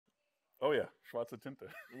Oh yeah, Schwarze Tinte.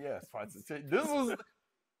 Yes, Schwarze Tinte.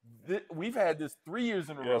 We've had this 3 years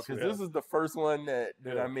in a row Yes, we because this have. is the first one that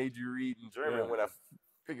Yeah. I made you read in German Yeah. when I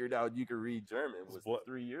figured out you could read German was It's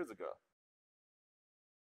 3 years ago.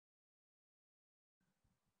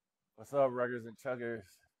 What's up, ruggers and chuggers,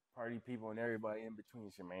 party people, and everybody in between?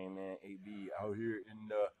 It's your main man, AB, out here in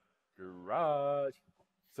the garage.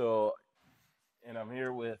 So, and I'm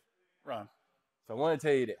here with Ron. So I want to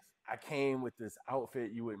tell you this. I came with this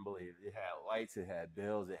outfit you wouldn't believe. It had lights, it had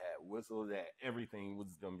bells, it had whistles, it had everything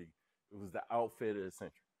was gonna be. It was the outfit of the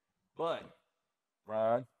century. But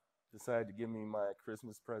Ron decided to give me my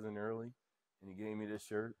Christmas present early, and he gave me this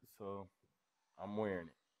shirt, so I'm wearing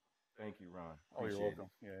it. Thank you, Ron. Oh, you're Appreciate welcome.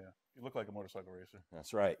 Yeah. You look like a motorcycle racer. it.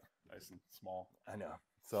 That's right. Nice and small. I know.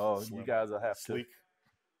 So Slim. you guys will have Sleek.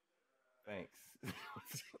 to. Thanks.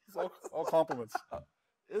 It's all compliments.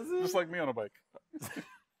 Is it? Just like me on a bike.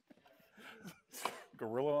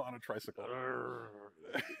 Gorilla on a tricycle.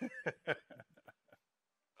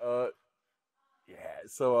 Yeah.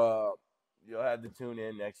 So you'll have to tune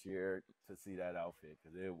in next year to see that outfit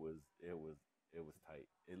because it was tight.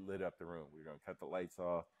 It lit up the room. We were gonna cut the lights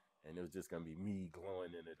off, and it was just gonna be me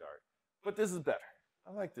glowing in the dark. But this is better.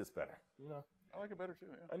 I like this better. You know. I like it better too.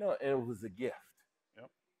 Yeah. I know, and it was a gift. Yep.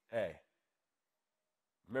 Hey,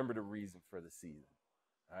 remember the reason for the season.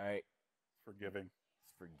 All right. Forgiving.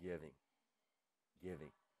 It's forgiving.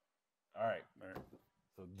 Giving. All right. All right.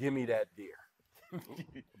 So give me that deer.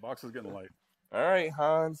 The box is getting light. All right,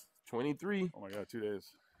 Hans. 23. Oh my God, 2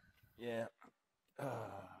 days. Yeah.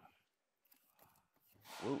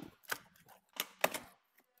 Whoa.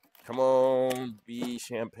 Come on, be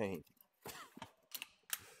champagne.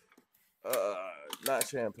 Not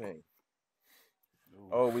champagne. Ooh,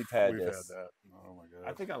 Oh, we've had We've this. had that. Oh my God.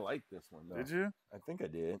 I think I like this one though. Did you? I think I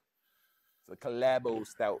did. It's a collabo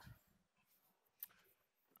stout.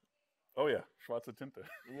 Oh yeah, Schwarze Tinte.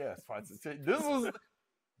 Yes,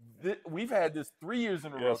 we've had this 3 years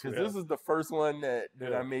in a row Yes, we because this have. is the first one that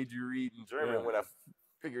Yeah. I made you read in German Yeah. when I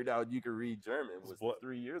figured out you could read German was It's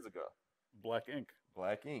 3 years ago. Black ink.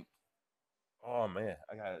 Black ink. Oh man,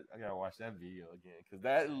 I gotta watch that video again because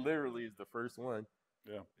that literally is the first one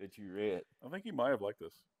Yeah. that you read. I think you might have liked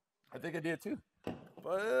this, I think I did too.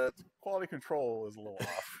 but quality control is a little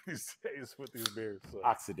off these days with these beers. So.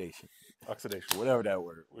 Oxidation, Oxidation. whatever that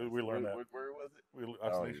word. We learned that. What word was it?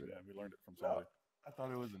 Oxidation. yeah. Yeah, we learned it from No, somebody. I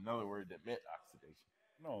thought it was another word that meant oxidation.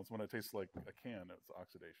 No, it's when it tastes like a can. It's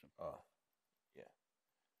oxidation. Oh, yeah.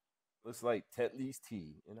 Looks like Tetley's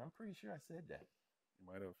tea, and I'm pretty sure I said that. You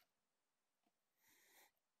might have.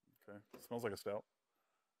 Okay. It smells like a stout.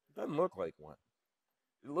 It doesn't look like one.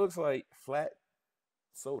 It looks like flat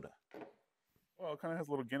soda. Well, it kind of has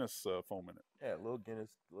a little Guinness foam in it, Yeah, little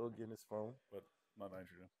Guinness foam. but not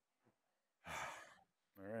nitrogen.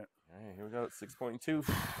 All right. All right, here we go. 6.2.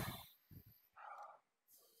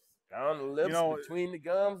 Down the lips, between the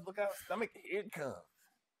gums. Look out, stomach. Here it comes.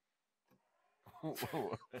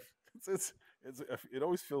 It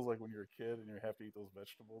always feels like when you're a kid and you have to eat those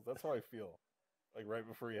vegetables. That's how I feel. Like right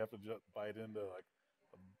before you have to bite into like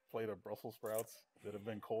a plate of Brussels sprouts that have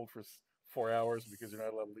been cold for 4 hours because you're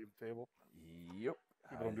not allowed to leave the table. Yep.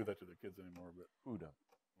 People don't do that to their kids anymore, but Who don't?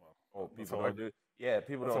 well, Oh, that's people how don't do. Yeah,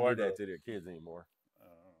 people that's don't how I do that grew to their kids anymore.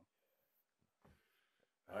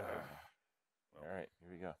 I don't know. All right, here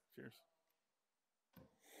we go. Cheers.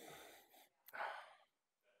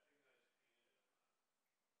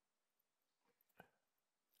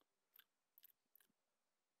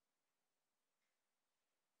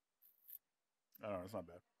 I don't know. It's not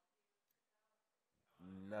bad.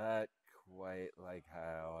 Not quite like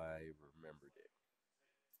how I remembered it.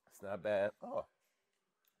 It's not bad. Oh,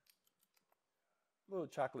 little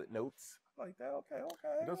chocolate notes like that. Okay.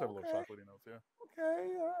 It does have a little chocolatey notes, yeah. Okay,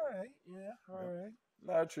 all right. Yeah, all right.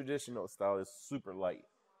 Not a traditional style. It's super light,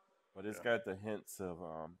 but it's got the hints of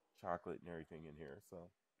chocolate and everything in here. So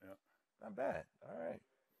yeah, not bad. All right.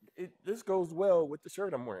 This goes well with the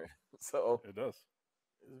shirt I'm wearing. So it does.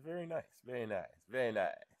 It's very nice. Very nice. Very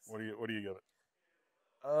nice. What do you give it?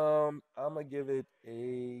 I'm gonna give it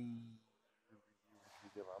a.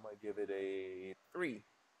 I'm gonna give it a 3.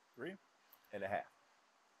 3.5.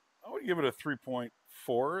 I would give it a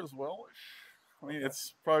 3.4 as well. I mean,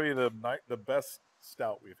 it's probably the best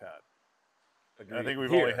stout we've had. And I think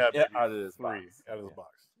we've only had out of this three box. out of the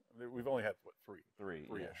box. We've only had what, three?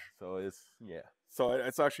 Three-ish. Yeah. So it's So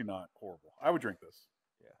it's actually not horrible. I would drink this.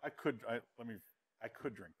 Yeah. I could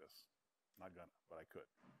drink this. Not gonna, but I could.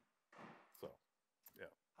 So, yeah.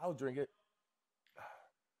 I'll drink it.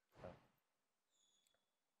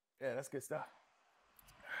 Yeah, that's good stuff.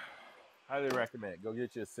 Highly recommend. Go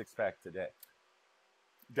get you a 6-pack today.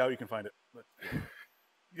 Doubt you can find it. But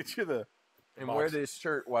get you the And wear box. this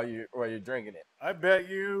shirt while you're drinking it. I bet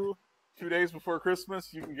you 2 days before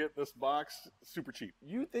Christmas you can get this box super cheap.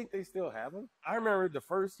 You think they still have them? I remember the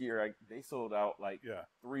first year they sold out like Yeah.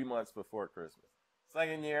 3 months before Christmas.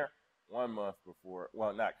 Second year, 1 month before.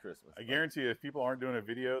 Well, not Christmas. I guarantee you, if people aren't doing a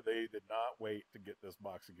video, they did not wait to get this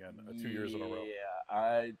box again 2 years in a row.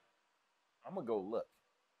 Yeah, I'm gonna go look.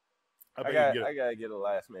 I bet you can get I it. gotta get a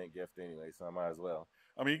last minute gift anyway, so I might as well.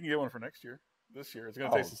 I mean, you can get one for next year. This year, it's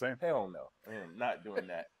gonna taste the same. Hell no, I am not doing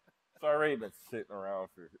that. It's already been sitting around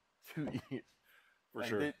for 2 years. For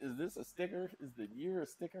sure. Is this a sticker? Is the year a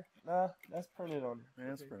sticker? Nah, that's printed on there.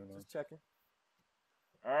 Yeah, it's printed on. Just checking.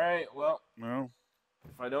 All right, well, No.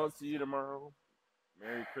 if I don't see you tomorrow,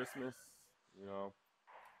 Merry Christmas. You know,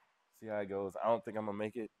 see how it goes. I don't think I'm gonna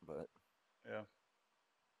make it, but Yeah.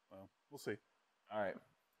 Well, we'll see. all right.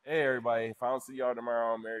 Hey everybody, if I don't see y'all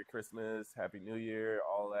tomorrow, Merry Christmas, Happy New Year,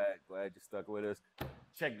 all that. Glad you stuck with us.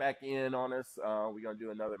 Check back in on us. We're gonna do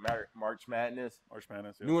another March Madness. March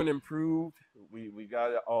Madness. Yeah. New and improved. We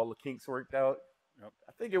got all the kinks worked out. Yep.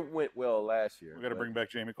 I think it went well last year. We got to bring back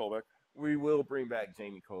Jamie Colbeck. We will bring back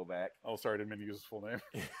Jamie Kovac. Oh, sorry, I didn't mean to use his full name.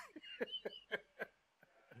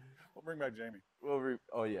 We'll bring back Jamie. We'll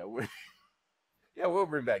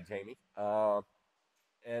bring back Jamie.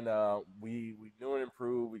 And we new and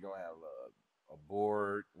improved. We're gonna have a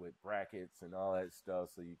board with brackets and all that stuff,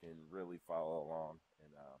 so you can really follow along.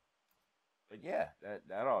 And but yeah,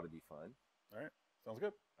 that ought to be fun. All right, sounds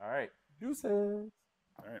good. All right, deuces.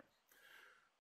 All right.